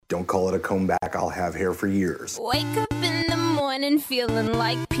Don't call it a comeback. I'll have hair for years. Wake up in the morning feeling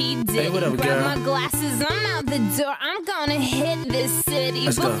like P. Diddy. Hey, what up, Grab girl? my glasses, I'm out the door. I'm gonna hit this city.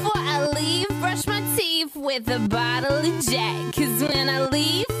 Let's go. Before I leave, brush my teeth with a bottle of Jack. Cause when I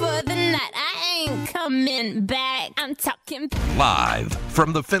leave for the night, I ain't coming back. I'm talking Live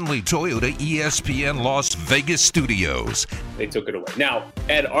from the Findlay Toyota ESPN Las Vegas studios. They took it away. Now,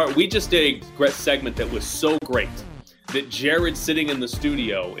 Ed, we just did a segment that was so great that Jared sitting in the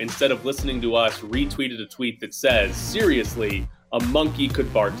studio, instead of listening to us, retweeted a tweet that says, seriously, a monkey could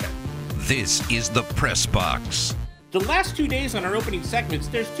bartend. This is the Press Box. The last 2 days on our opening segments,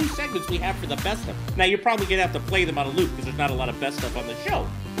 there's 2 segments we have for the best of. Now, you're probably going to have to play them on a loop because there's not a lot of best stuff on the show.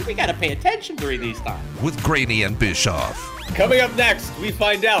 But we got to pay attention during these times. With Graney and Bischoff. Coming up next, we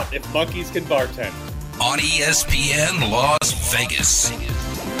find out if monkeys can bartend. On ESPN Las Vegas.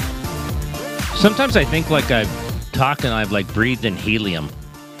 Sometimes I think like I've talked and I've like breathed in helium.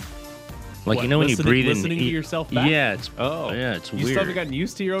 Like, what, you know, when you breathe in... listening to yourself back? Yeah, it's You weird. still haven't gotten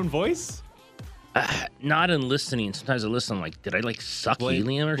used to your own voice? Not in listening. Sometimes I listen like, did I like suck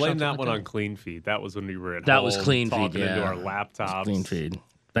helium or blame something? that like one on Clean Feed. That was when we were at That home was Clean Feed, talking into yeah. our laptops. Clean Feed.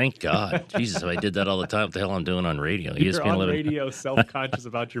 Thank God. Jesus, if I did that all the time, what the hell I'm doing on radio? You're on 11. radio, self-conscious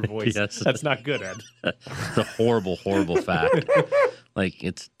about your voice. Yes. That's not good, Ed. It's a horrible, horrible fact. Like,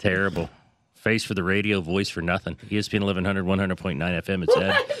 it's terrible. Face for the radio, voice for nothing. ESPN 1100, 100.9 FM.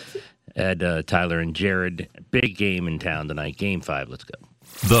 It's Ed, Tyler, and Jared. Big game in town tonight. Game 5. Let's go.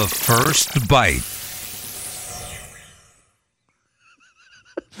 The First Bite.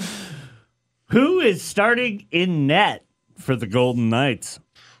 Who is starting in net for the Golden Knights?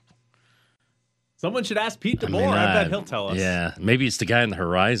 Someone should ask Pete DeBoer. I bet he'll tell us. Yeah, maybe it's the guy on the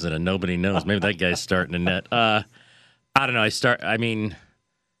horizon and nobody knows. Maybe that guy's starting in net. I don't know.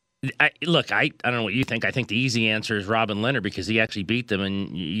 I don't know what you think. I think the easy answer is Robin Leonard because he actually beat them,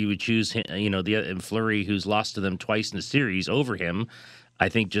 and you would choose him, and Fleury, who's lost to them twice in the series, over him. I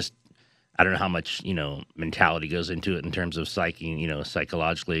think I don't know how much, mentality goes into it in terms of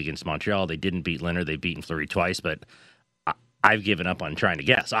psychologically against Montreal. They didn't beat Leonard. They've beaten Fleury twice, but I've given up on trying to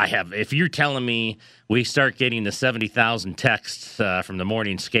guess. I have. If you're telling me we start getting the 70,000 texts from the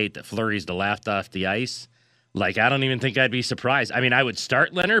morning skate that Fleury's the laughed off the ice, I don't even think I'd be surprised. I mean, I would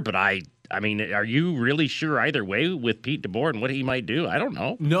start Leonard, but I mean, are you really sure either way with Pete DeBoer and what he might do? I don't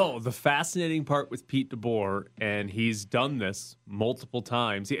know. No, the fascinating part with Pete DeBoer, and he's done this multiple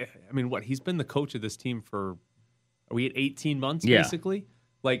times. He's been the coach of this team for, are we at 18 months, basically?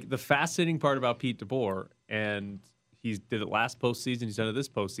 Like, the fascinating part about Pete DeBoer, and he did it last postseason, he's done it this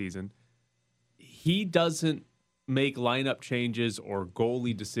postseason, he doesn't make lineup changes or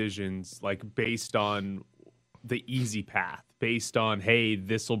goalie decisions, based on the easy path, based on, hey,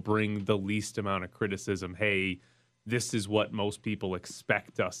 this will bring the least amount of criticism. Hey, this is what most people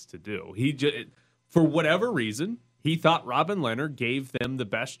expect us to do. For whatever reason, he thought Robin Leonard gave them the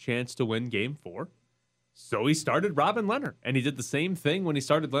best chance to win Game 4. So he started Robin Leonard. And he did the same thing when he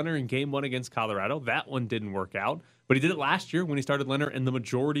started Leonard in Game 1 against Colorado. That one didn't work out. But he did it last year when he started Leonard in the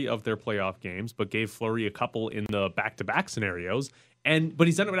majority of their playoff games, but gave Fleury a couple in the back-to-back scenarios. But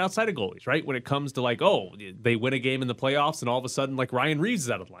he's done it with outside of goalies, right? When it comes to they win a game in the playoffs and all of a sudden Ryan Reeves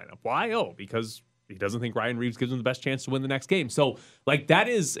is out of the lineup. Why? Oh, because he doesn't think Ryan Reeves gives him the best chance to win the next game. So that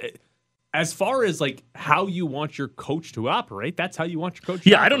is, as far as how you want your coach to operate, that's how you want your coach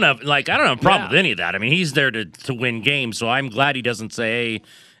to operate. I don't have a problem with any of that. I mean, he's there to win games, so I'm glad he doesn't say, hey,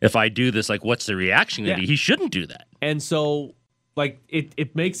 if I do this, what's the reaction going to be? He shouldn't do that. And so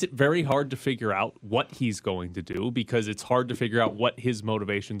it makes it very hard to figure out what he's going to do because it's hard to figure out what his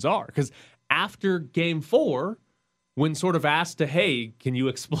motivations are. Because after Game 4, when sort of asked hey, can you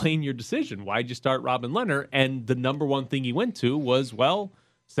explain your decision? Why'd you start Robin Leonard? And the number one thing he went to was,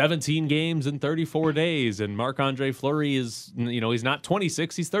 17 games in 34 days, and Marc-Andre Fleury is, he's not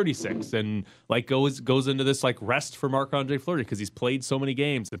 26, he's 36, and goes into this rest for Marc-Andre Fleury because he's played so many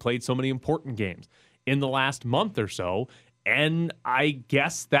games and played so many important games in the last month or so. And I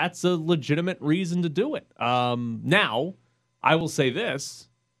guess that's a legitimate reason to do it. Now, I will say this.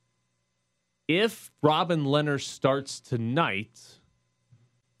 If Robin Leonard starts tonight,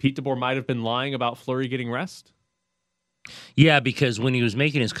 Pete DeBoer might have been lying about Fleury getting rest. Yeah, because when he was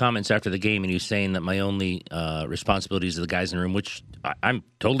making his comments after the game and he was saying that my only responsibilities are the guys in the room, which I'm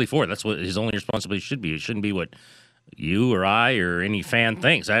totally for. That's what his only responsibility should be. It shouldn't be what you or I or any fan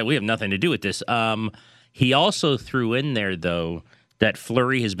thinks. We have nothing to do with this. He also threw in there, though, that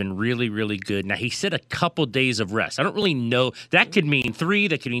Fleury has been really, really good. Now, he said a couple days of rest. I don't really know. That could mean 3,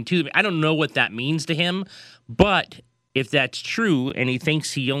 that could mean 2. I don't know what that means to him. But if that's true and he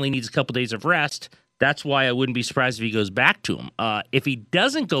thinks he only needs a couple days of rest, That's why I wouldn't be surprised if he goes back to him. If he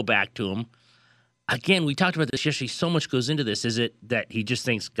doesn't go back to him, again, we talked about this yesterday. So much goes into this. Is it that he just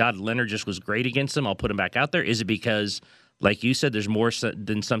thinks, God, Leonard just was great against him, I'll put him back out there? Is it because, like you said, there's more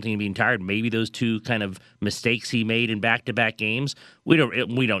than something being tired? Maybe those two kind of mistakes he made in back-to-back games? We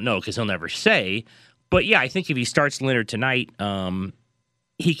don't know because he'll never say. But, yeah, I think if he starts Leonard tonight,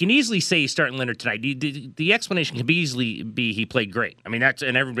 he can easily say he's starting Leonard tonight. The explanation can easily be he played great. I mean,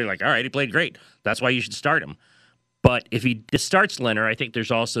 and everybody like, all right, he played great. That's why you should start him. But if he starts Leonard, I think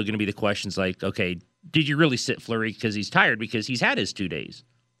there's also going to be the questions like, okay, did you really sit Fleury because he's tired? Because he's had his 2 days.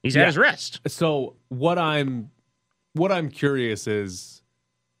 He's had his rest. So what I'm curious is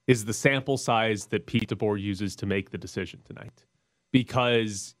the sample size that Pete DeBoer uses to make the decision tonight.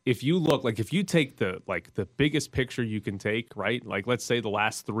 Because if you look, like if you take the biggest picture you can take, right? Like let's say the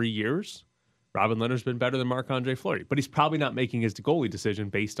last 3 years, Robin Leonard's been better than Marc-Andre Fleury, but he's probably not making his goalie decision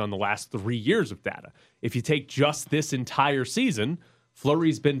based on the last 3 years of data. If you take just this entire season,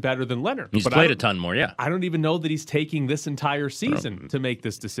 Fleury's been better than Leonard. He's played a ton more, yeah. I don't even know that he's taking this entire season to make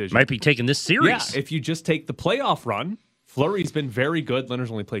this decision. Might be taking this series. Yeah, if you just take the playoff run, Fleury's been very good.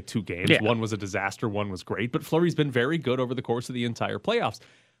 Leonard's only played 2 games. Yeah. One was a disaster, one was great. But Fleury's been very good over the course of the entire playoffs.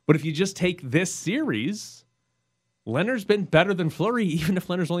 But if you just take this series, Leonard's been better than Fleury, even if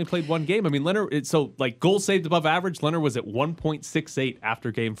Leonard's only played 1 game. I mean, goals saved above average, Leonard was at 1.68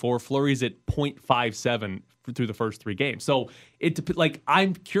 after game 4. Fleury's at 0.57 through the first 3 games. So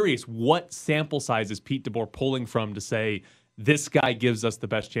I'm curious, what sample size is Pete DeBoer pulling from to say this guy gives us the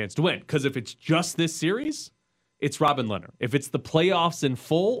best chance to win? Because if it's just this series, it's Robin Leonard. If it's the playoffs in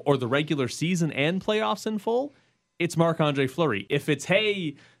full or the regular season and playoffs in full, it's Marc-Andre Fleury. If it's,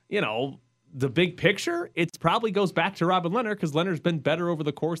 the big picture, it probably goes back to Robin Leonard because Leonard's been better over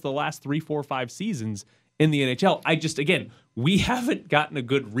the course of the last 3, 4, 5 seasons in the NHL. We haven't gotten a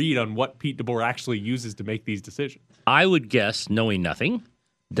good read on what Pete DeBoer actually uses to make these decisions. I would guess, knowing nothing,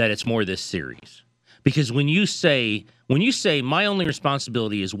 that it's more this series. Because when you say my only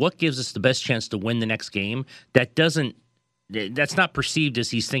responsibility is what gives us the best chance to win the next game, that's not perceived as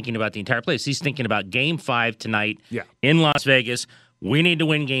he's thinking about the entire place. He's thinking about game 5 tonight in Las Vegas. We need to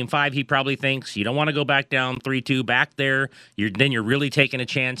win game 5, he probably thinks. You don't want to go back down 3-2 back there. Then you're really taking a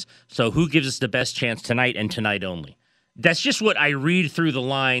chance. So who gives us the best chance tonight and tonight only? That's just what I read through the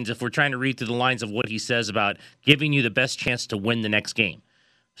lines, if we're trying to read through the lines of what he says about giving you the best chance to win the next game.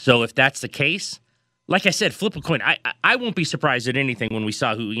 So if that's the case, like I said, flip a coin. I won't be surprised at anything when we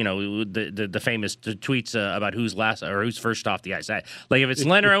saw who, the famous tweets about who's last or who's first off the ice. If it's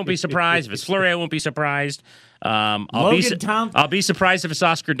Leonard, I won't be surprised. If it's Fleury, I won't be surprised. I'll be surprised if it's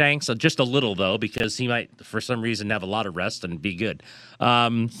Oscar Danks, just a little though, because he might, for some reason, have a lot of rest and be good.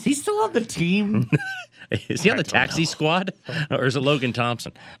 Is he still on the team? Is he on the taxi squad, or is it Logan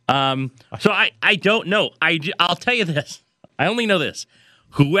Thompson? So I don't know. I'll tell you this. I only know this.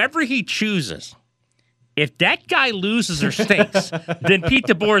 Whoever he chooses, if that guy loses or stinks, then Pete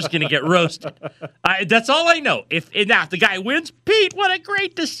DeBoer is going to get roasted. That's all I know. If the guy wins, Pete, what a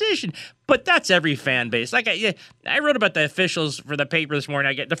great decision. But that's every fan base. I wrote about the officials for the paper this morning.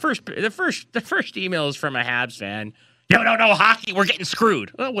 I get the first email is from a Habs fan. No, hockey, we're getting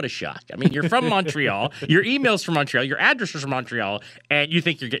screwed. Oh, what a shock. I mean, you're from Montreal. Your email's from Montreal. Your address is from Montreal. And you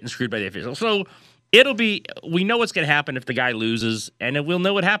think you're getting screwed by the officials. So we know what's going to happen if the guy loses, and we'll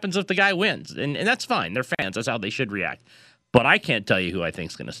know what happens if the guy wins. And that's fine. They're fans. That's how they should react. But I can't tell you who I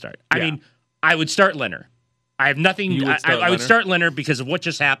think is going to start. I mean, I would start Leonard. I have nothing. I would start Leonard because of what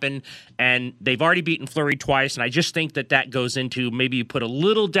just happened, and they've already beaten Fleury twice, and I just think that goes into maybe you put a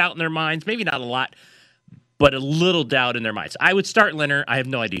little doubt in their minds, maybe not a lot, but a little doubt in their minds. I would start Leonard. I have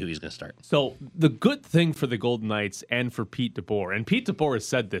no idea who he's going to start. So the good thing for the Golden Knights and for Pete DeBoer, and Pete DeBoer has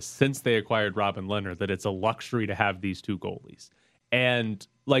said this since they acquired Robin Leonard, that it's a luxury to have these 2 goalies. And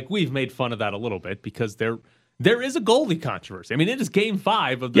we've made fun of that a little bit because there is a goalie controversy. I mean, it is game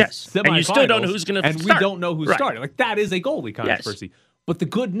 5 of the semifinals. And you still don't know who's going to start. And we don't know who's starting. That is a goalie controversy. Yes. But the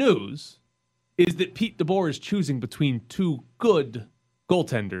good news is that Pete DeBoer is choosing between 2 good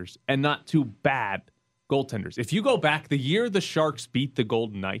goaltenders and not 2 bad goaltenders. If you go back the year the Sharks beat the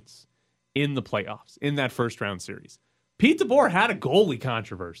Golden Knights in the playoffs, in that first round series, Pete DeBoer had a goalie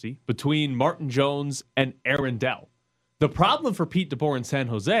controversy between Martin Jones and Aaron Dell. The problem for Pete DeBoer in San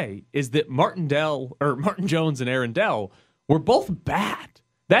Jose is that Martin Jones and Aaron Dell were both bad.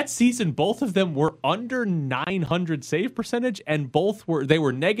 That season, both of them were under 900 save percentage, and they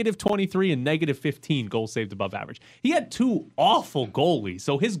were negative 23 and negative 15 goals saved above average. He had 2 awful goalies.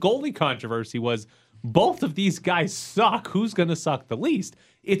 So his goalie controversy was, both of these guys suck. Who's going to suck the least?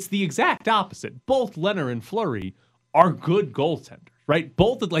 It's the exact opposite. Both Leonard and Fleury are good goaltenders, right?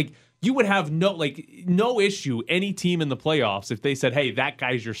 you would have no issue, any team in the playoffs, if they said, hey, that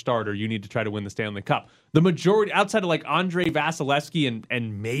guy's your starter, you need to try to win the Stanley Cup. The majority, outside of like Andre Vasilevsky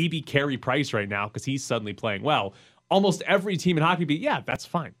and maybe Carey Price right now, because he's suddenly playing well, almost every team in hockey that's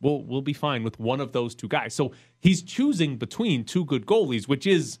fine. We'll be fine with one of those two guys. So he's choosing between two good goalies, which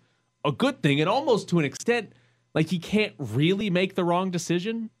is a good thing, and almost to an extent, like he can't really make the wrong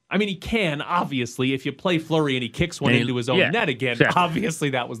decision. I mean, he can, obviously, if you play Fleury and he kicks one into his own net again, obviously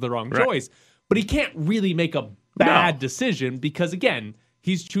that was the wrong choice. But he can't really make a bad decision because, again,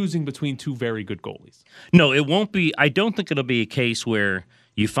 he's choosing between two very good goalies. No, it won't be. I don't think it'll be a case where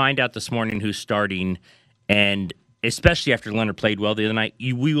you find out this morning who's starting, and especially after Leonard played well the other night,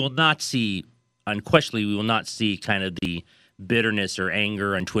 we will not see, unquestionably, we will not see kind of the bitterness or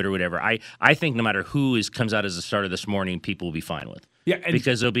anger on Twitter or whatever. I think no matter who comes out as a starter this morning, people will be fine with. Yeah,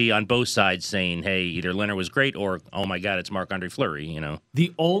 because they'll be on both sides saying, hey, either Leonard was great or, oh my God, it's Marc-Andre Fleury, you know.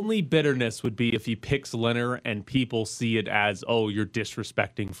 The only bitterness would be if he picks Leonard and people see it as, oh, you're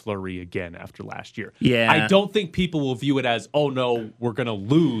disrespecting Fleury again after last year. Yeah. I don't think people will view it as, oh no, we're going to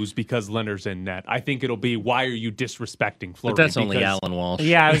lose because Leonard's in net. I think it'll be, why are you disrespecting Fleury? But that's only Alan Walsh.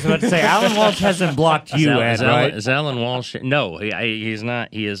 Yeah, I was about to say, Alan Walsh hasn't blocked you, Ed, right? Is Alan Walsh? No, he's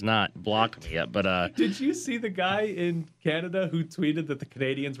not. He has not blocked me yet. But did you see the guy in Canada who tweeted that the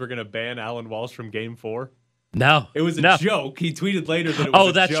Canadians were going to ban Alan Walsh from Game 4? No. It was a joke. He tweeted later that it was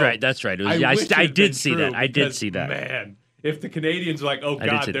a joke. That's right. I did see that. I did see that. Man, if the Canadians were like, oh,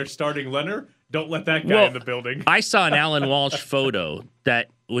 God, they're starting Leonard, don't let that guy in the building. I saw an Alan Walsh photo that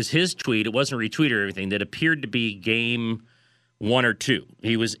was his tweet. It wasn't retweeted or anything. That appeared to be Game 1 or 2.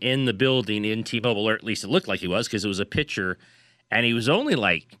 He was in the building in T-Mobile, or at least it looked like he was because it was a picture, and he was only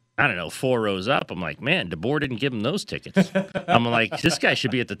like, I don't know, 4 rows up. I'm like, man, DeBoer didn't give him those tickets. I'm like, this guy should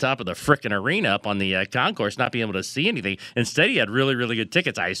be at the top of the frickin' arena up on the concourse, not being able to see anything. Instead, he had really, really good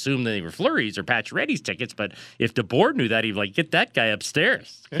tickets. I assume they were Fleury's or Pacioretty's tickets, but if DeBoer knew that, he'd like, get that guy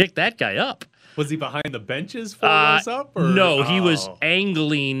upstairs, kick that guy up. Was he behind the benches 4 rows up? Or? No, he was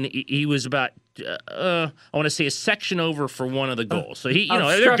angling. He was about, I want to say a section over for one of the goals. So he,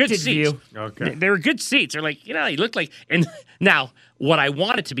 they're good seats. View. Okay. They were good seats. They're like, he looked like, and now what I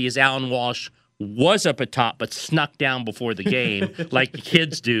want it to be is Alan Walsh was up at top, but snuck down before the game, like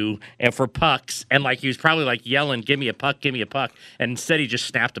kids do, and for pucks, and like he was probably like yelling, "Give me a puck, give me a puck," and instead he just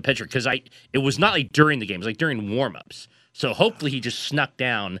snapped a picture because it was not like during the game, it was like during warmups. So hopefully he just snuck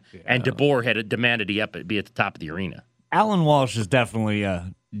down, and DeBoer had demanded he be at the top of the arena. Alan Walsh is definitely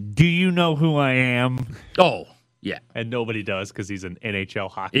do you know who I am? Oh, yeah. And nobody does because he's an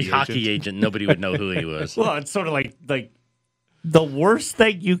NHL hockey agent. Nobody would know who he was. Well, it's sort of like the worst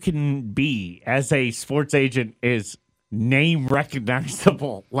thing you can be as a sports agent is name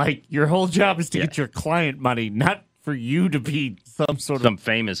recognizable. Like, your whole job is to get your client money, not for you to be some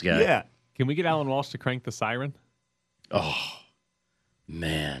famous guy. Yeah. Can we get Alan Walsh to crank the siren? Oh,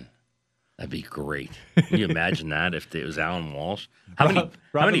 man. That'd be great. Can you imagine that if it was Alan Walsh?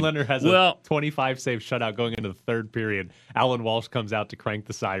 Robin Leonard has a 25-save shutout going into the third period. Alan Walsh comes out to crank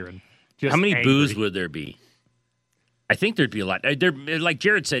the siren. How many boos would there be? I think there'd be a lot. Like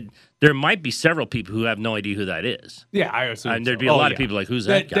Jared said, there might be several people who have no idea who that is. Yeah, I assume. And there'd be a lot of people like, who's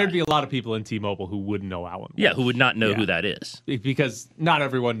that guy? There'd be a lot of people in T-Mobile who wouldn't know Alan Walsh. Yeah, who would not know who that is. Because not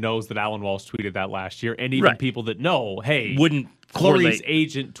everyone knows that Alan Walsh tweeted that last year. And even people that know, hey, wouldn't Fleury's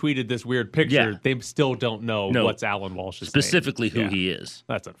agent tweeted this weird picture. They still don't know what's Alan Walsh's specifically name. who he is.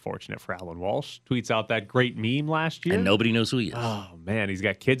 That's unfortunate for Alan Walsh. Tweets out that great meme last year. And nobody knows who he is. Oh, man. He's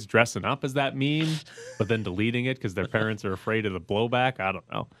got kids dressing up as that meme, but then deleting it because their parents are afraid of the blowback. I don't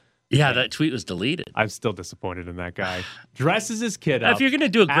know. Yeah, that tweet was deleted. I'm still disappointed in that guy. Dresses his kid up. If you're going to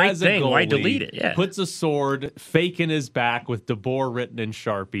do a great thing, why delete it? Yeah. Puts a sword fake in his back with DeBoer written in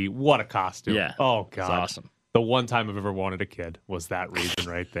Sharpie. What a costume. Yeah. Oh, God. It's awesome. The one time I've ever wanted a kid was that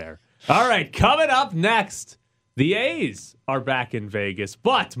reason right there. All right, coming up next, the A's are back in Vegas,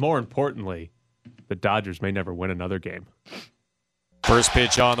 but more importantly, the Dodgers may never win another game. First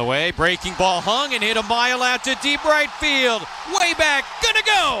pitch on the way, breaking ball hung and hit a mile out to deep right field. Way back, gonna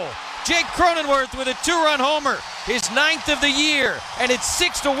go! Jake Cronenworth with a 2-run homer, his 9th of the year, and it's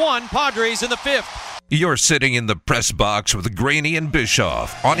 6-1 Padres in the 5th. You're sitting in the press box with Graney and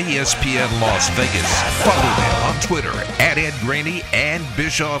Bischoff on ESPN Las Vegas. Follow them on Twitter at Ed Graney and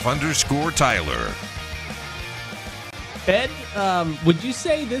Bischoff_Tyler. Ed, would you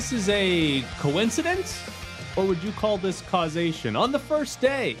say this is a coincidence, or would you call this causation? On the first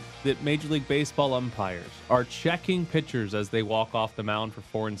day that Major League Baseball umpires are checking pitchers as they walk off the mound for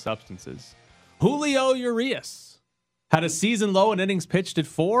foreign substances, Julio Urias Had a season low in innings pitched at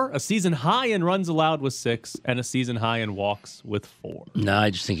 4, a season high in runs allowed with 6, and a season high in walks with 4. No, I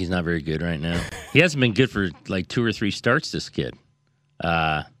just think he's not very good right now. He hasn't been good for like 2 or 3 starts, this kid.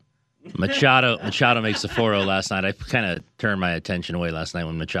 Machado makes the 4-0 last night. I kind of turned my attention away last night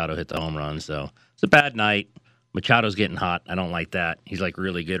when Machado hit the home run, so it's a bad night. Machado's getting hot. I don't like that. He's like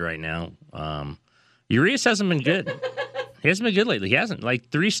really good right now. Urias hasn't been good. He hasn't been good lately. He hasn't. Like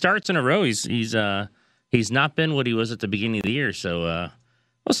 3 starts in a row. He's not been what he was at the beginning of the year. So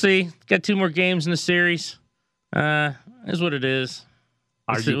we'll see. Got 2 more games in the series. Is what it is.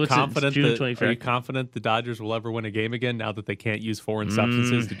 Are you confident the Dodgers will ever win a game again now that they can't use foreign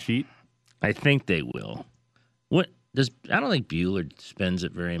substances to cheat? I think they will. I don't think Bueller spends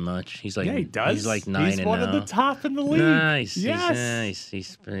it very much. He's like, yeah, he does. He's like 9-0. He's one of the top in the league. Nice. Yes.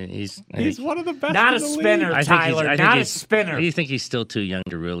 He's one of the best. Not in a the spinner, league. Tyler. Not a spinner. You think he's still too young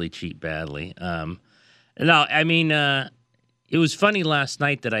to really cheat badly? No, I mean, it was funny last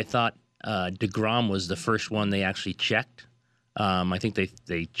night that I thought DeGrom was the first one they actually checked. I think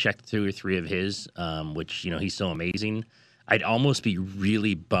they checked 2 or 3 of his, which he's so amazing. I'd almost be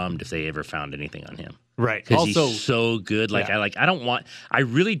really bummed if they ever found anything on him. Right. Because he's so good. Like, yeah. I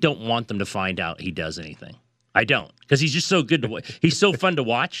really don't want them to find out he does anything. I don't. Because he's just so good to watch. He's so fun to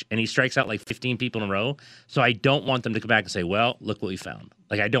watch, and he strikes out like 15 people in a row. So I don't want them to come back and say, well, look what we found.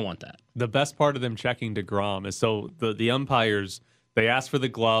 Like, I don't want that. The best part of them checking DeGrom is so the umpires, they ask for the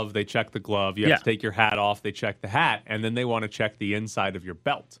glove, they check the glove. You have to take your hat off, they check the hat, and then they want to check the inside of your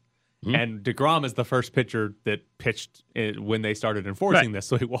belt. Mm-hmm. And DeGrom is the first pitcher that pitched when they started enforcing this.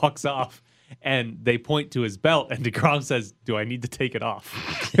 So he walks off, and they point to his belt, and DeGrom says, do I need to take it off?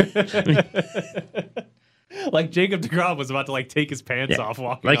 Like Jacob DeGrom was about to like take his pants off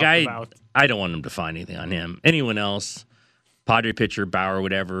walking off the mound. I don't want him to find anything on him. Anyone else, Padre pitcher, Bauer,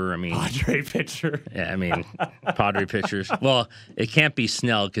 whatever. I mean, Padre pitcher. Yeah, I mean, Padre pitchers. Well, it can't be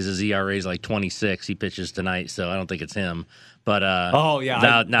Snell because his ERA is like 26. He pitches tonight, so I don't think it's him. But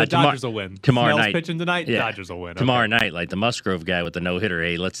the Dodgers will win. Tomorrow Snell's night pitching tonight. Yeah. Dodgers will win. Tomorrow night, like the Musgrove guy with the no hitter.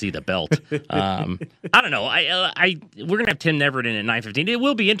 Hey, let's see the belt. I don't know. We're gonna have Tim Neverett in at 9:15. It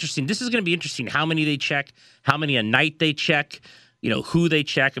will be interesting. This is gonna be interesting. How many they check? How many a night they check? Who they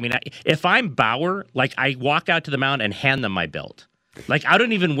check. I mean, if I'm Bauer, like I walk out to the mound and hand them my belt. Like I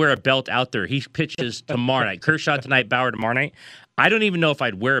don't even wear a belt out there. He pitches tomorrow night. Kershaw tonight, Bauer tomorrow night. I don't even know if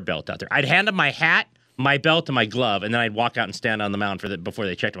I'd wear a belt out there. I'd hand him my hat, my belt, and my glove, and then I'd walk out and stand on the mound before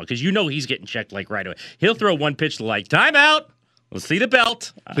they checked him out. Because he's getting checked like right away. He'll throw one pitch to like timeout. Let's see the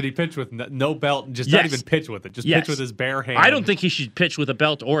belt. Did he pitch with no belt and just not even pitch with it? Just pitch with his bare hand. I don't think he should pitch with a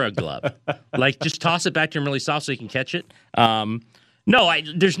belt or a glove. Like just toss it back to him really soft so he can catch it. No,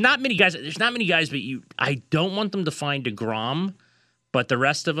 there's not many guys. But I don't want them to find DeGrom. But the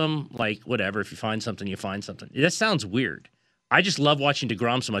rest of them, like, whatever. If you find something, you find something. That sounds weird. I just love watching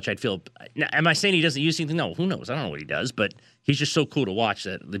DeGrom so much. I'd feel. Am I saying he doesn't use anything? No, who knows? I don't know what he does, but he's just so cool to watch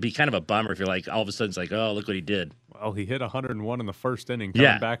that it'd be kind of a bummer if you're like, all of a sudden, it's like, oh, look what he did. Well, he hit 101 in the first inning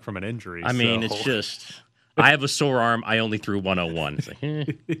coming back from an injury. I mean, it's just. I have a sore arm. I only threw 101. It's like,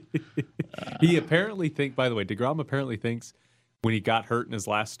 He apparently by the way, DeGrom apparently thinks when he got hurt in his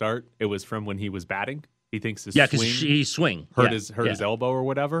last start, it was from when he was batting. He thinks his swing hurt his elbow or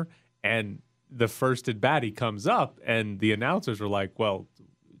whatever. And the first at bat, he comes up, and the announcers were like, well,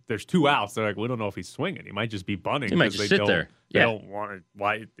 there's 2 outs. They're like, we don't know if he's swinging. He might just be bunting. He might just sit there. They don't want to.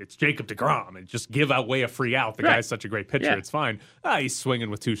 Why? It's Jacob DeGrom. And just give away a free out. The guy's such a great pitcher. Yeah. It's fine. He's swinging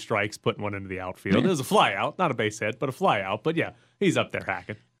with 2 strikes, putting one into the outfield. It was a fly out, not a base hit, but a fly out. But yeah, he's up there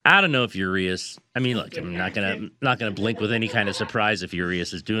hacking. I don't know if Urias. I mean, look, I'm not gonna blink with any kind of surprise if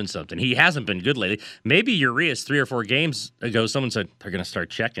Urias is doing something. He hasn't been good lately. Maybe Urias 3 or 4 games ago, someone said they're gonna start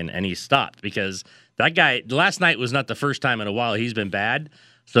checking, and he stopped because that guy last night was not the first time in a while he's been bad.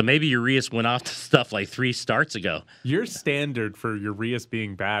 So maybe Urias went off to stuff like 3 starts ago. Your standard for Urias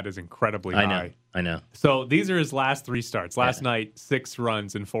being bad is incredibly high. I know. So these are his last 3 starts. Last night, 6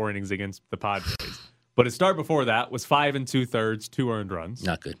 runs in 4 innings against the Padres. But his start before that was 5 2/3, 2 earned runs.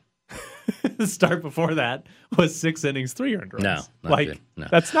 Not good. The start before that was 6 innings, 3 earned runs. No, not good. No.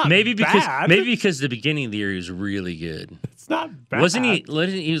 That's not maybe bad. because the beginning of the year he was really good. It's not bad. Wasn't he?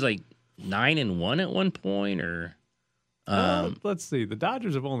 He was like 9-1 at one point, or let's see. The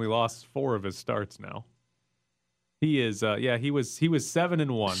Dodgers have only lost 4 of his starts now. He is. He was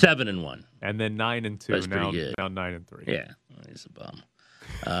 7-1. 7-1, and then 9-2. That's now, pretty good. Now 9-3. Yeah, he's a bum.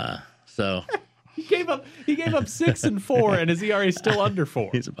 So. He gave up 6 and 4, and his ERA is still under 4.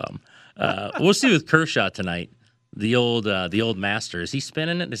 He's a bum. We'll see with Kershaw tonight. The old master. Is he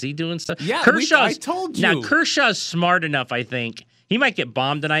spinning it? Is he doing stuff? Yeah, I told you. Now Kershaw's smart enough. I think he might get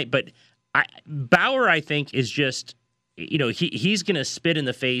bombed tonight, but Bauer, I think, is just he's going to spit in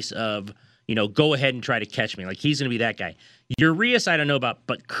the face of, go ahead and try to catch me. Like, he's going to be that guy. Urias, I don't know about,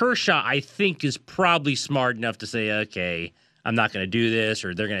 but Kershaw, I think, is probably smart enough to say, okay, I'm not going to do this,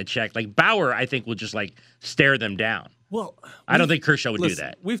 or they're going to check. Like, Bauer, I think, will just, stare them down. Well, I don't think Kershaw would do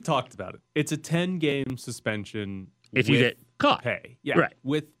that. We've talked about it. It's a 10-game suspension if you get caught. Pay. Yeah, right.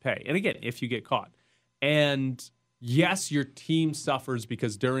 With pay. And again, if you get caught. And yes, your team suffers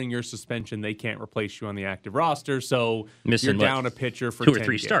because during your suspension, they can't replace you on the active roster. So you're down a pitcher for 2 or 10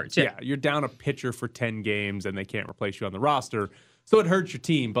 3 games. starts. Yeah, you're down a pitcher for 10 games, and they can't replace you on the roster. So it hurts your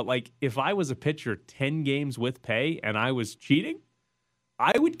team. But, if I was a pitcher 10 games with pay and I was cheating,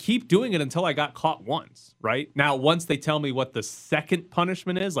 I would keep doing it until I got caught once, right? Now, once they tell me what the second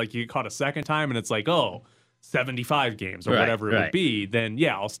punishment is, you get caught a second time and it's 75 games or whatever it would be, then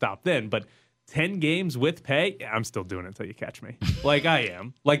yeah, I'll stop then. But 10 games with pay, I'm still doing it until you catch me. I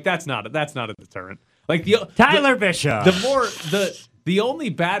am. That's not a deterrent. Tyler Bishop. The only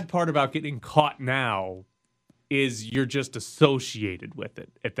bad part about getting caught now is you're just associated with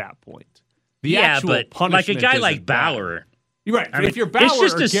it at that point. The actual punishment a guy like Bauer. You're right. If you're Bauer it's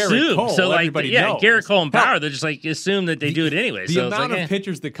just or assumed. Garrett Cole, everybody knows. Garrett Cole and Bauer, they're just assume that they do it anyway. The amount of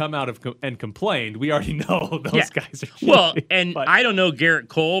pitchers that come out and complained, we already know those guys are cheating. Well, and I don't know Garrett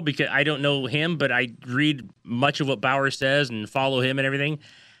Cole because I don't know him, but I read much of what Bauer says and follow him and everything.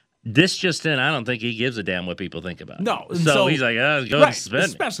 This just in, I don't think he gives a damn what people think about it. No. So he's like, go and suspend me.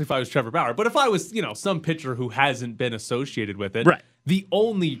 Especially if I was Trevor Bauer. But if I was, some pitcher who hasn't been associated with it, right. The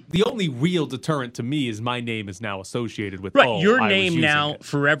only real deterrent to me is my name is now associated with your name now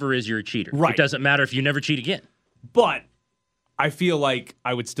forever is you're a cheater. Right. It doesn't matter if you never cheat again. But I feel like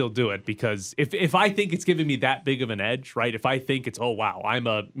I would still do it because if I think it's giving me that big of an edge, right? If I think it's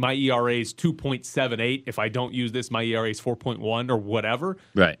my ERA is 2.78. If I don't use this, my ERA is 4.1 or whatever.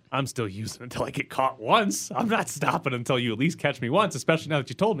 Right. I'm still using it until I get caught once. I'm not stopping until you at least catch me once, especially now that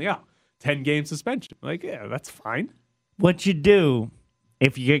you told me, 10-game suspension. Yeah, that's fine. What you do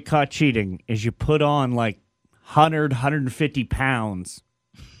if you get caught cheating is you put on 100, 150 pounds,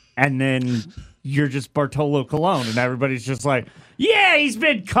 and then you're just Bartolo Colon, and everybody's just like, yeah, he's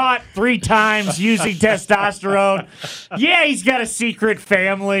been caught 3 times using testosterone. Yeah, he's got a secret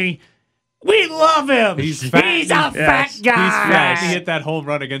family. We love him. He's fat. He's a fat guy. He's fat. He hit that home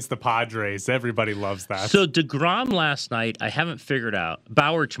run against the Padres. Everybody loves that. So DeGrom last night, I haven't figured out.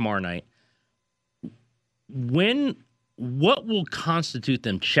 Bauer tomorrow night. What will constitute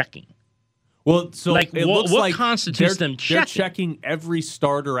them checking? Well, so it looks what constitutes them checking? They're checking every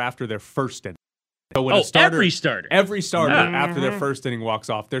starter after their first inning. So when every starter after their first inning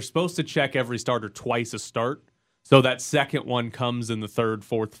walks off, they're supposed to check every starter twice a start. So that second one comes in the 3rd,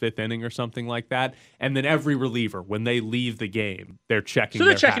 4th, 5th inning or something like that. And then every reliever, when they leave the game, they're checking. So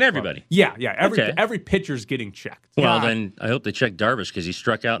they're checking everybody. Yeah. Every pitcher's getting checked. Well, then I hope they check Darvish because he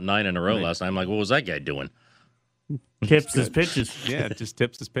struck out 9 in a row last night. I'm like, what was that guy doing? Tips his pitches. Yeah, just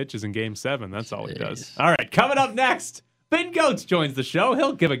tips his pitches in Game 7. That's all he does. All right, coming up next, Ben Goetz joins the show.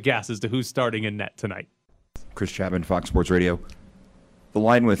 He'll give a guess as to who's starting in net tonight. Chris Chapman, Fox Sports Radio. The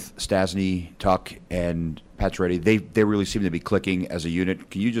line with Stasny, Tuck, and Pacioretty, they really seem to be clicking as a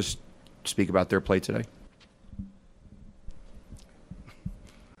unit. Can you just speak about their play today?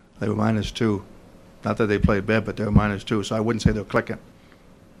 They were -2. Not that they played bad, but they were -2, so I wouldn't say they're clicking.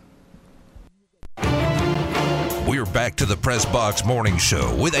 We're back to the Press Box Morning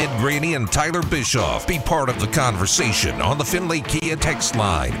Show with Ed Graney and Tyler Bischoff. Be part of the conversation on the Findlay Kia text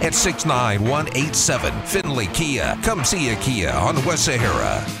line at 69187. Findlay Kia. Come see a Kia on West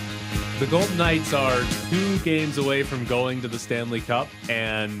Sahara. The Golden Knights are 2 games away from going to the Stanley Cup,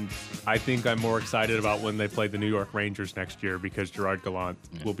 and I think I'm more excited about when they play the New York Rangers next year because Gerard Gallant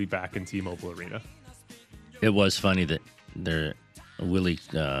will be back in T-Mobile Arena. It was funny that Willie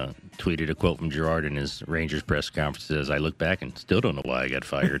tweeted a quote from Gerard in his Rangers press conference. Says, "I look back and still don't know why I got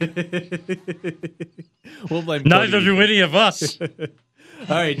fired." We'll blame neither do any of us. All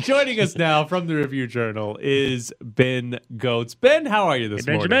right, joining us now from the Review Journal is Ben Goetz. Ben, how are you this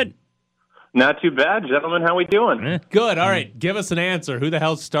morning? Benjamin. Not too bad, gentlemen. How we doing? Good. All right, give us an answer. Who the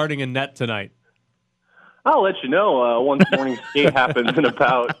hell's starting in net tonight? I'll let you know once morning skate happens in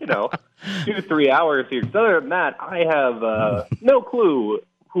about 2-3 hours here. So other than that, I have no clue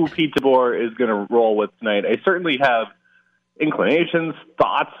who Pete DeBoer is going to roll with tonight. I certainly have inclinations,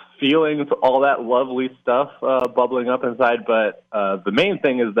 thoughts, feelings, all that lovely stuff bubbling up inside. But the main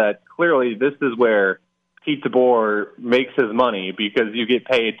thing is that clearly this is where Pete DeBoer makes his money because you get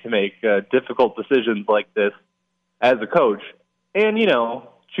paid to make difficult decisions like this as a coach. And,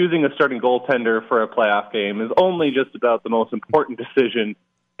 choosing a starting goaltender for a playoff game is only just about the most important decision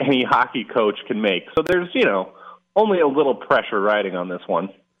any hockey coach can make. So there's, only a little pressure riding on this one.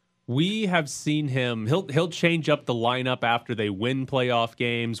 We have seen him. He'll change up the lineup after they win playoff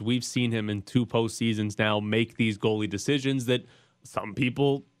games. We've seen him in 2 postseasons now make these goalie decisions that some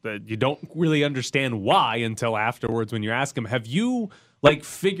people that you don't really understand why until afterwards when you ask him. Have you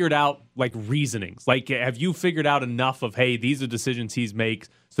figured out reasonings? Have you figured out enough of, hey, these are decisions he's makes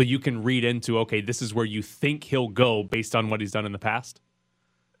so you can read into, okay, this is where you think he'll go based on what he's done in the past?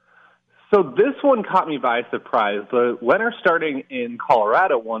 So this one caught me by surprise. The Leonard starting in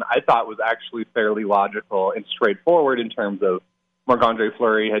Colorado one I thought was actually fairly logical and straightforward in terms of Marc-Andre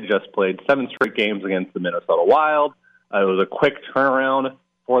Fleury had just played 7 straight games against the Minnesota Wild. It was a quick turnaround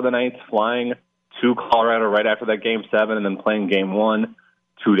for the Knights, flying to Colorado right after that Game 7 and then playing Game 1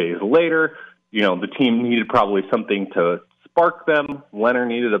 2 days later. The team needed probably something to spark them. Leonard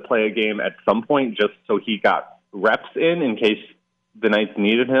needed to play a game at some point just so he got reps in case the Knights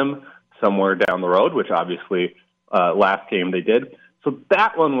needed him somewhere down the road, which obviously last game they did. So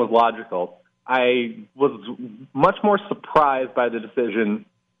that one was logical. I was much more surprised by the decision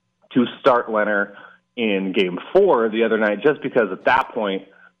to start Leonard in Game 4 the other night, just because at that point,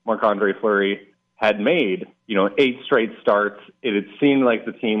 Marc-Andre Fleury had made, 8 straight starts. It had seemed like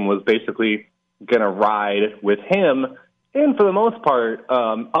the team was basically going to ride with him. And for the most part,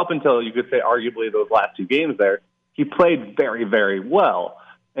 up until you could say arguably those last 2 games there, he played very, very well.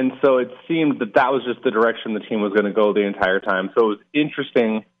 And so it seemed that was just the direction the team was going to go the entire time. So it was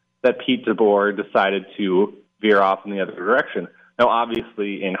interesting that Pete DeBoer decided to veer off in the other direction. Now,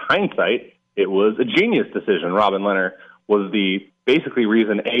 obviously, in hindsight, it was a genius decision. Robin Leonard was the basically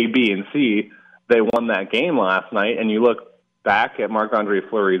reason A, B, and C they won that game last night. And you look back at Marc-Andre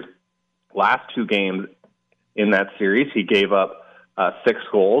Fleury's last 2 games in that series, he gave up 6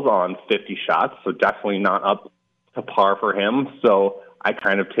 goals on 50 shots, so definitely not up to par for him. So I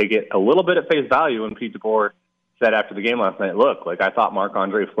kind of take it a little bit at face value when Pete DeBoer said after the game last night, look, I thought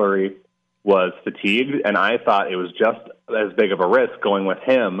Marc-Andre Fleury was fatigued, and I thought it was just as big of a risk going with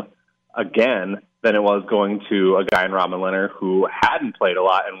him again than it was going to a guy in Robin Leonard who hadn't played a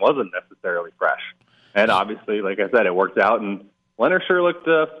lot and wasn't necessarily fresh. And obviously, like I said, it worked out, and Leonard sure looked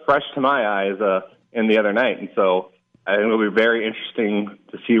fresh to my eyes in the other night. And so I think it'll be very interesting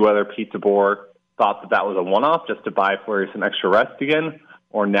to see whether Pete DeBoer thought that was a one-off just to buy Fleury some extra rest again,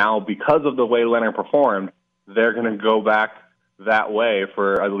 or now because of the way Leonard performed, they're going to go back that way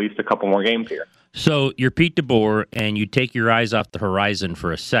for at least a couple more games here. So you're Pete DeBoer, and you take your eyes off the horizon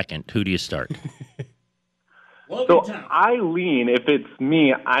for a second. Who do you start? So I lean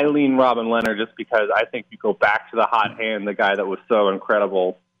Robin Leonard just because I think you go back to the hot hand, the guy that was so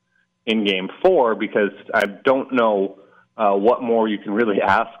incredible in Game 4, because I don't know what more you can really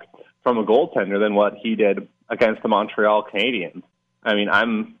ask from a goaltender than what he did against the Montreal Canadiens. I mean,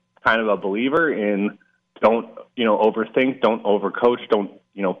 I'm kind of a believer in don't, overthink, don't overcoach, don't,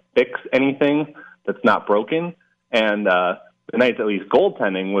 fix anything that's not broken. And the Knights, at least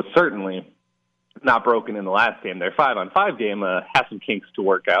goaltending, was certainly not broken in the last game. Their 5-on-5 game has some kinks to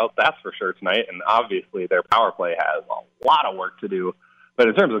work out, that's for sure tonight. And obviously their power play has a lot of work to do. But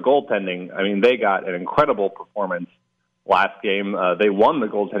in terms of goaltending, I mean, they got an incredible performance last game. They won the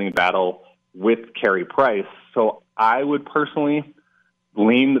goaltending battle with Carey Price. So I would personally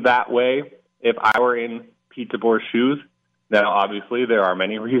lean that way if I were in Pete DeBoer's shoes. Now, obviously, there are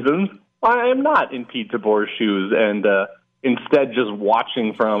many reasons why I am not in Pete DeBoer's shoes and instead just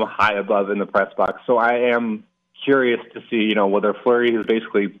watching from high above in the press box. So I am curious to see, whether Fleury has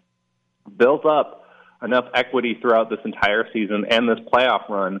basically built up enough equity throughout this entire season and this playoff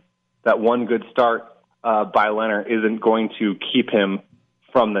run that one good start by Leonard isn't going to keep him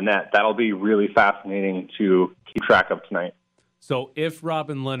from the net. That'll be really fascinating to keep track of tonight. So if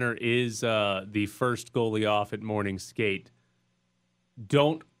Robin Leonard is the first goalie off at morning skate,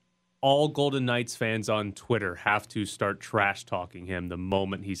 don't all Golden Knights fans on Twitter have to start trash talking him the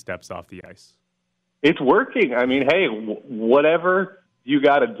moment he steps off the ice? It's working. I mean, hey, whatever you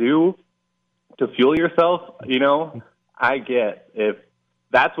got to do to fuel yourself, I get. If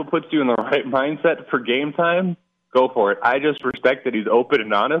that's what puts you in the right mindset for game time, go for it. I just respect that he's open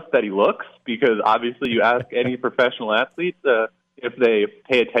and honest, that he looks, because obviously you ask any professional athlete if they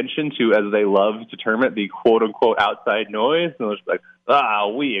pay attention to, as they love to term it, the quote-unquote outside noise, and they're just like,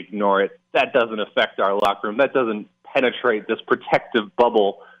 we ignore it. That doesn't affect our locker room. That doesn't penetrate this protective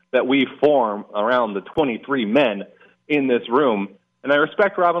bubble that we form around the 23 men in this room. And I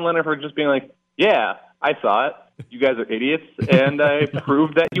respect Robin Leonard for just being like, yeah, I saw it. You guys are idiots, and I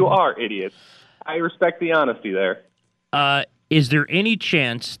proved that you are idiots. I respect the honesty there. Is there any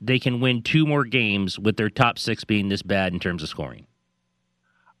chance they can win 2 more games with their top 6 being this bad in terms of scoring?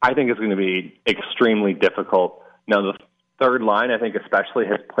 I think it's going to be extremely difficult. Now, the third line, I think especially,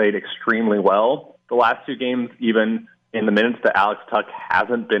 has played extremely well the last two games, even in the minutes that Alex Tuch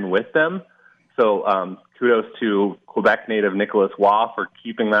hasn't been with them. So kudos to Quebec native Nicolas Waugh for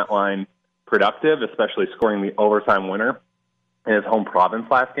keeping that line productive, especially scoring the overtime winner in his home province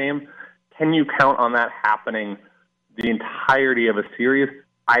last game. Can you count on that happening the entirety of a series?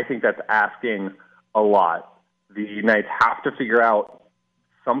 I think that's asking a lot. The Knights have to figure out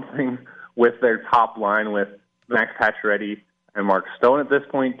something with their top line with Max Pacioretty and Mark Stone at this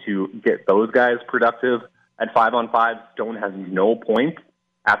point to get those guys productive. At 5-on-5, Stone has no points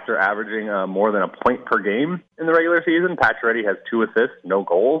after averaging more than a point per game in the regular season. Pacioretty has 2 assists, no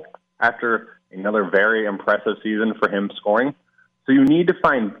goals, after another very impressive season for him scoring. So you need to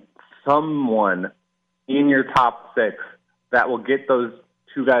find someone in your top 6 that will get those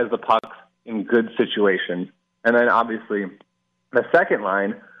two guys the pucks in good situations. And then obviously the second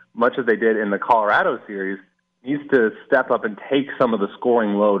line, much as they did in the Colorado series, needs to step up and take some of the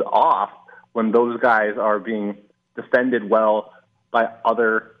scoring load off when those guys are being defended well by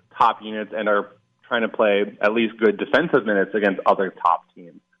other top units and are trying to play at least good defensive minutes against other top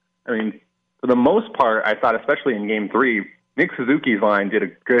teams. I mean, for the most part, I thought, especially in Game 3, Nick Suzuki's line did a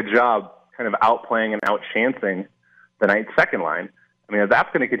good job kind of outplaying and outchancing the Knights' second line. I mean, if that's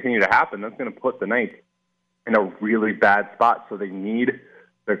going to continue to happen, that's going to put the Knights in a really bad spot. So they need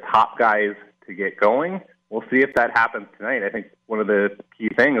their top guys to get going. We'll see if that happens tonight. I think one of the key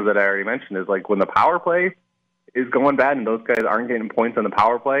things that I already mentioned is, like, when the power play is going bad and those guys aren't getting points on the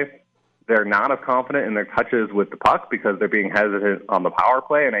power play, they're not as confident in their touches with the puck because they're being hesitant on the power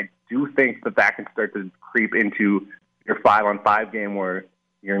play. And I do think that that can start to creep into your 5-on-5 game where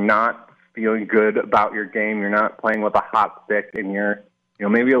you're not feeling good about your game, you're not playing with a hot stick, and you're, you know,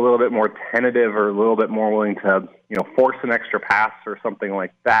 maybe a little bit more tentative or a little bit more willing to, you know, force an extra pass or something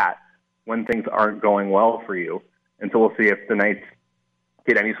like that when things aren't going well for you. And so we'll see if the Knights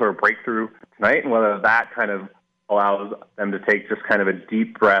get any sort of breakthrough tonight and whether that kind of allows them to take just kind of a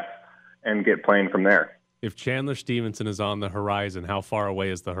deep breath and get playing from there. If Chandler Stevenson is on the horizon, how far away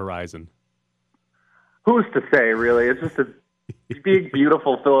is the horizon? Who's to say, really? It's just a big,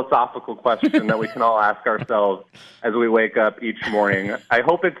 beautiful philosophical question that we can all ask ourselves as we wake up each morning. I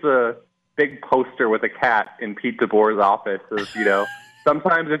hope it's a big poster with a cat in Pete DeBoer's office of, you know,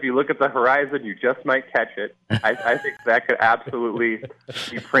 sometimes if you look at the horizon, you just might catch it. I think that could absolutely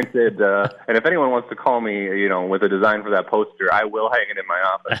be printed. And if anyone wants to call me, you know, with a design for that poster, I will hang it in my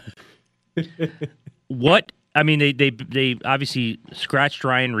office. What? I mean, they obviously scratched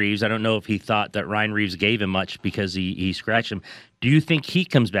Ryan Reeves. I don't know if he thought that Ryan Reeves gave him much because he scratched him. Do you think he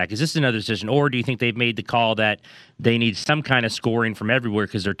comes back? Is this another decision? Or do you think they've made the call that they need some kind of scoring from everywhere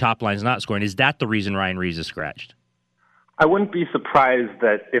because their top line's not scoring? Is that the reason Ryan Reeves is scratched? I wouldn't be surprised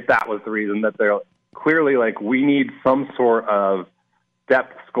that if that was the reason, that they're clearly like, we need some sort of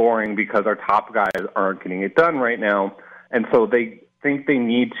depth scoring because our top guys aren't getting it done right now. And so they think they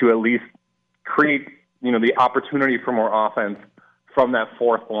need to at least create, you know, the opportunity for more offense from that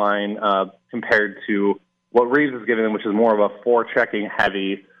fourth line compared to what Reeves is giving them, which is more of a forechecking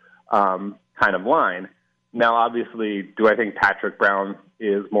heavy kind of line. Now, obviously, do I think Patrick Brown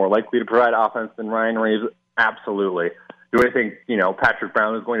is more likely to provide offense than Ryan Reeves? Absolutely. Do I think, you know, Patrick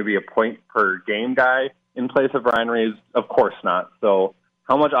Brown is going to be a point per game guy in place of Ryan Reeves? Of course not. So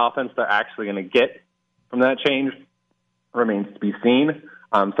how much offense they're actually going to get from that change remains to be seen.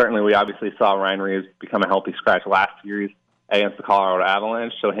 Certainly, we obviously saw Ryan Reeves become a healthy scratch last series against the Colorado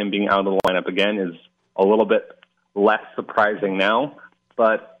Avalanche, so him being out of the lineup again is a little bit less surprising now.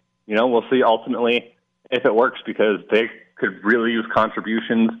 But, you know, we'll see ultimately if it works because they could really use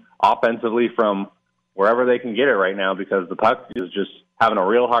contributions offensively from wherever they can get it right now because the puck is just having a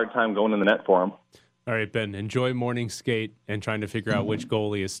real hard time going in the net for them. All right, Ben, enjoy morning skate and trying to figure out which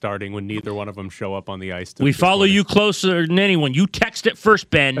goalie is starting when neither one of them show up on the ice. We follow you closer than anyone. You text it first,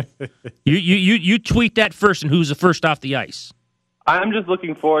 Ben. you tweet that first and who's the first off the ice. I'm just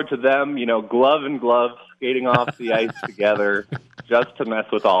looking forward to them, you know, glove in glove, skating off the ice together just to mess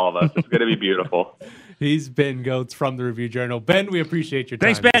with all of us. It's going to be beautiful. He's Ben Goetz from the Review Journal. Ben, we appreciate your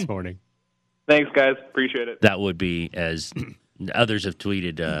time this morning. Thanks, guys. Appreciate it. That would be, as others have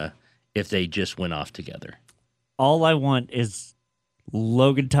tweeted, if they just went off together. All I want is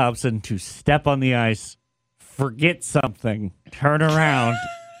Logan Thompson to step on the ice, forget something, turn around,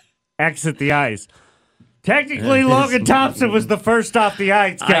 exit the ice. Technically, Logan Thompson was the first off the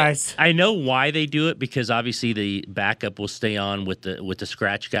ice, guys. I know why they do it because obviously the backup will stay on with the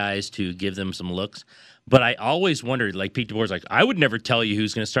scratch guys to give them some looks. But I always wondered, like Pete DeBoer's like, I would never tell you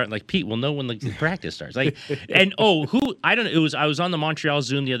who's going to start. Like, Pete, we'll know when the practice starts. Like, and who? I don't know. I was on the Montreal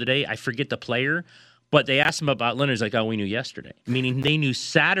Zoom the other day. I forget the player, But they asked him about Leonard's like, oh, we knew yesterday, meaning they knew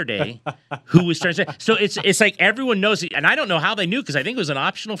Saturday who was starting. So it's like everyone knows, and I don't know how they knew because I think it was an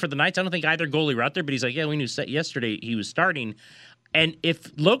optional for the Knights. I don't think either goalie were out there, but he's like, yeah, we knew yesterday he was starting. And if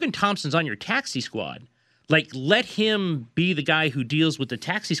Logan Thompson's on your taxi squad, like let him be the guy who deals with the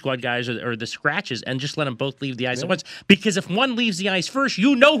taxi squad guys or the scratches, and just let them both leave the ice at once. Because if one leaves the ice first,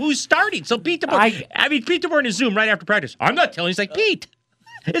 you know who's starting. So Pete DeBoer, Pete DeBoer in his Zoom right after practice. I'm not telling. He's like, Pete.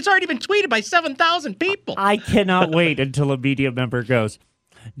 It's already been tweeted by 7,000 people. I cannot wait until a media member goes,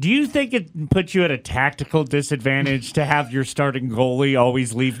 do you think it puts you at a tactical disadvantage to have your starting goalie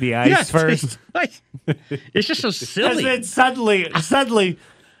always leave the ice first? It's just so silly. And then suddenly,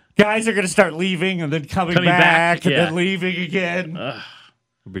 guys are going to start leaving and then coming back and then leaving again.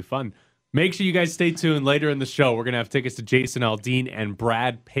 It'll be fun. Make sure you guys stay tuned. Later in the show, we're going to have tickets to Jason Aldean and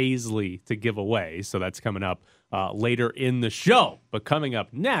Brad Paisley to give away. So that's coming up later in the show. But coming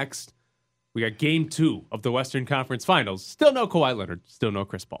up next, we got Game 2 of the Western Conference Finals. Still no Kawhi Leonard. Still no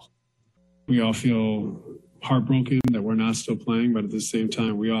Chris Paul. We all feel heartbroken that we're not still playing, but at the same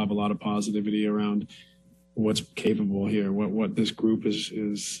time, we all have a lot of positivity around what's capable here, what this group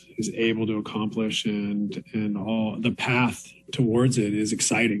is able to accomplish, and all the path towards it is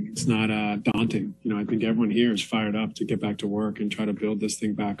exciting. It's not daunting. I think everyone here is fired up to get back to work and try to build this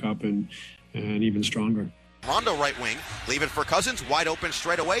thing back up and even stronger. Rondo right wing, leave it for Cousins, wide open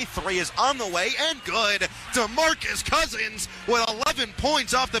straight away. 3 is on the way and good. DeMarcus Cousins with 11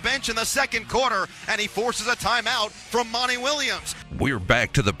 points off the bench in the second quarter, and he forces a timeout from Monty Williams. We're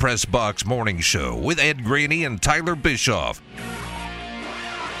back to the Press Box Morning Show with Ed Graney and Tyler Bischoff.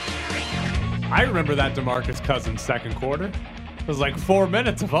 I remember that DeMarcus Cousins second quarter. It was like 4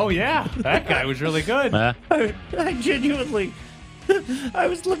 minutes of, oh yeah, that guy was really good. I genuinely... I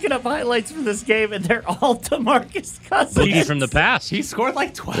was looking up highlights from this game, and they're all DeMarcus Cousins. Boogie from the past. He scored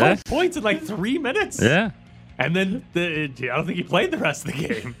like 12 points in like 3 minutes. Yeah. And then I don't think he played the rest of the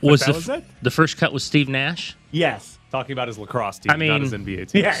game. Was that was it. The first cut was Steve Nash? Yes. Talking about his lacrosse team, not his NBA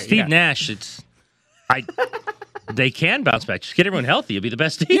team. Yeah, Steve Nash, they can bounce back. Just get everyone healthy. You'll be the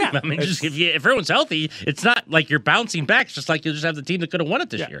best team. Yeah, I mean, just if everyone's healthy, it's not like you're bouncing back. It's just like you'll just have the team that could have won it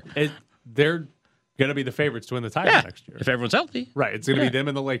this year. They're going to be the favorites to win the title next year. If everyone's healthy. Right. It's going to be them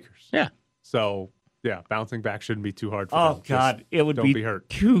and the Lakers. Yeah. So, bouncing back shouldn't be too hard for them. Oh, God. It would be hurt.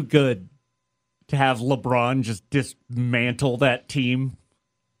 Too good to have LeBron just dismantle that team.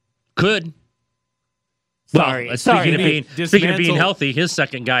 Could. Sorry. Well, speaking of being healthy, his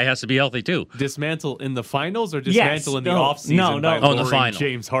second guy has to be healthy too. Dismantle in the finals or dismantle in the offseason? No. In the final.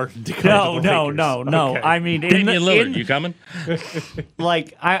 James Harden to No. Okay. I mean, Damian Lillard, you coming?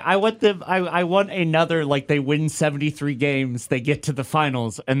 Like, I want them. I want another. Like, they win 73 games, they get to the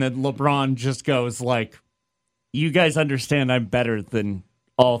finals, and then LeBron just goes like, "You guys understand I'm better than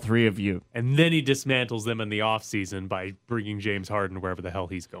all three of you," and then he dismantles them in the offseason by bringing James Harden wherever the hell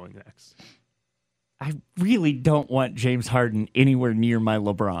he's going next. I really don't want James Harden anywhere near my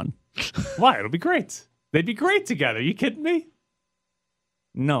LeBron. Why? It'll be great. They'd be great together. You kidding me?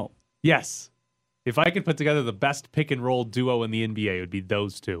 No. Yes. If I could put together the best pick and roll duo in the NBA, it would be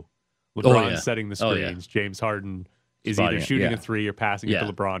those two. LeBron setting the screens. James Harden is either shooting a three or passing it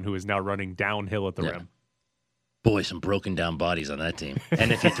to LeBron, who is now running downhill at the rim. Boy, some broken down bodies on that team.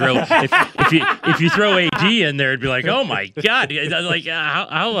 And if you throw if you throw AD in there, it'd be like, oh my God, like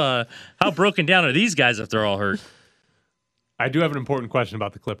how broken down are these guys if they're all hurt? I do have an important question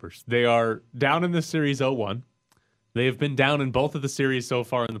about the Clippers. They are down in this series 0-1. They have been down in both of the series so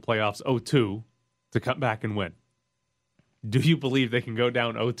far in the playoffs 0-2 to come back and win. Do you believe they can go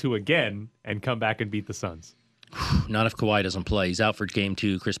down 0-2 again and come back and beat the Suns? Not if Kawhi doesn't play. He's out for game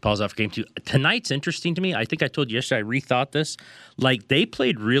 2. Chris Paul's out for game 2. Tonight's interesting to me. I think I told you yesterday, I rethought this. Like, they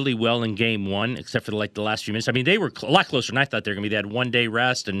played really well in game 1, except for the last few minutes. I mean, they were a lot closer than I thought they were going to be. They had 1 day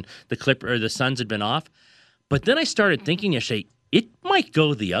rest, and the Suns had been off. But then I started thinking yesterday, it might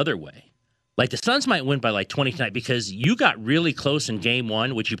go the other way. Like, the Suns might win by 20 tonight because you got really close in game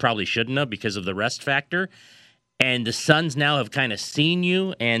 1, which you probably shouldn't have because of the rest factor. And the Suns now have kind of seen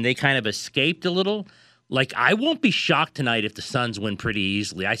you, and they kind of escaped a little. Like, I won't be shocked tonight if the Suns win pretty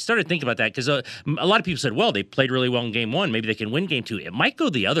easily. I started thinking about that because a lot of people said, well, they played really well in game 1. Maybe they can win game 2. It might go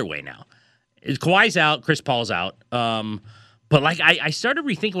the other way now. Kawhi's out. Chris Paul's out. But, I started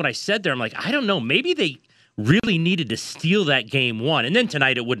rethinking what I said there. I'm like, I don't know. Maybe they really needed to steal that game 1. And then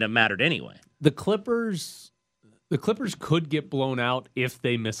tonight it wouldn't have mattered anyway. The Clippers could get blown out if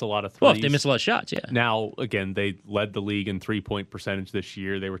they miss a lot of threes. Well, if they miss a lot of shots, yeah. Now, again, they led the league in three-point percentage this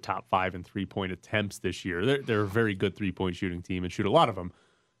year. They were top 5 in three-point attempts this year. They're a very good three-point shooting team and shoot a lot of them.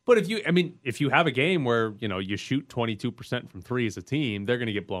 But if you have a game where, you shoot 22% from three as a team, they're going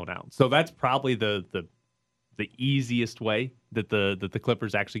to get blown out. So that's probably the easiest way that the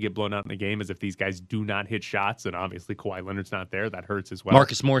Clippers actually get blown out in the game is if these guys do not hit shots, and obviously Kawhi Leonard's not there. That hurts as well.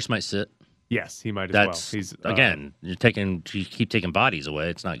 Marcus Morris might sit. Yes, he might as well. He's again, you keep taking bodies away.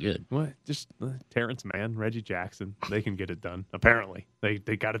 It's not good. What? Just Terrence Mann, Reggie Jackson. They can get it done. Apparently, they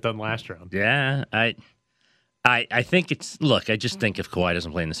got it done last round. Yeah, I think it's I just think if Kawhi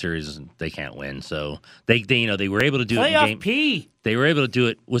doesn't play in the series, they can't win. So they were able to do Playoff it in game. They were able to do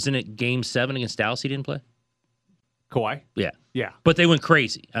it. Wasn't it Game 7 against Dallas? He didn't play. Kawhi? Yeah. But they went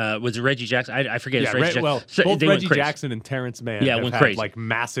crazy. Was it Reggie Jackson? I forget. Yeah, Reggie Jackson. Both Reggie Jackson and Terrence Mann went crazy. like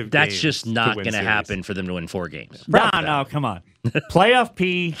massive That's games just not going to happen for them to win 4 games. No, come on. Playoff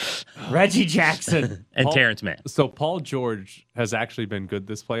P, Reggie Jackson. and Terrence Mann. So Paul George has actually been good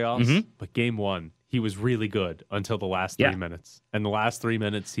this playoffs, but Game 1, he was really good until the last 3 minutes. And the last 3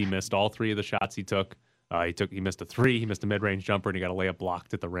 minutes, he missed all 3 of the shots he took. He missed a 3, he missed a mid-range jumper, and he got a layup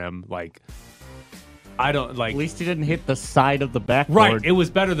blocked at the rim. At least he didn't hit the side of the backboard. Right, it was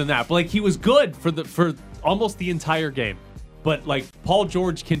better than that. But he was good for almost the entire game. But Paul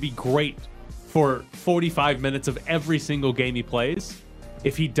George can be great for 45 minutes of every single game he plays.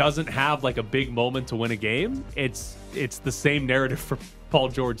 If he doesn't have a big moment to win a game, it's the same narrative for Paul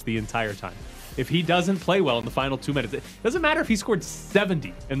George the entire time. If he doesn't play well in the final 2 minutes, it doesn't matter if he scored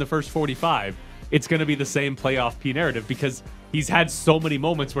 70 in the first 45. It's going to be the same playoff P narrative because he's had so many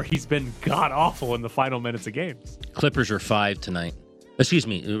moments where he's been god-awful in the final minutes of games. Clippers are 5 tonight. Excuse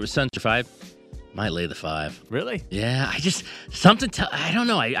me, Suns are 5. Might lay the 5. Really? Yeah, I don't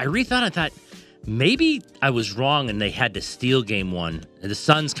know. I rethought. I thought maybe I was wrong and they had to steal Game 1. The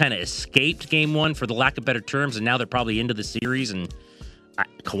Suns kind of escaped Game 1 for the lack of better terms, and now they're probably into the series, and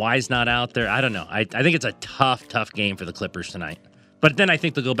Kawhi's not out there. I don't know. I think it's a tough game for the Clippers tonight. But then I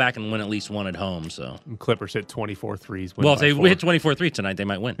think they'll go back and win at least one at home. So Clippers hit 24 threes. Well, if they hit 24 threes tonight, they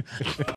might win.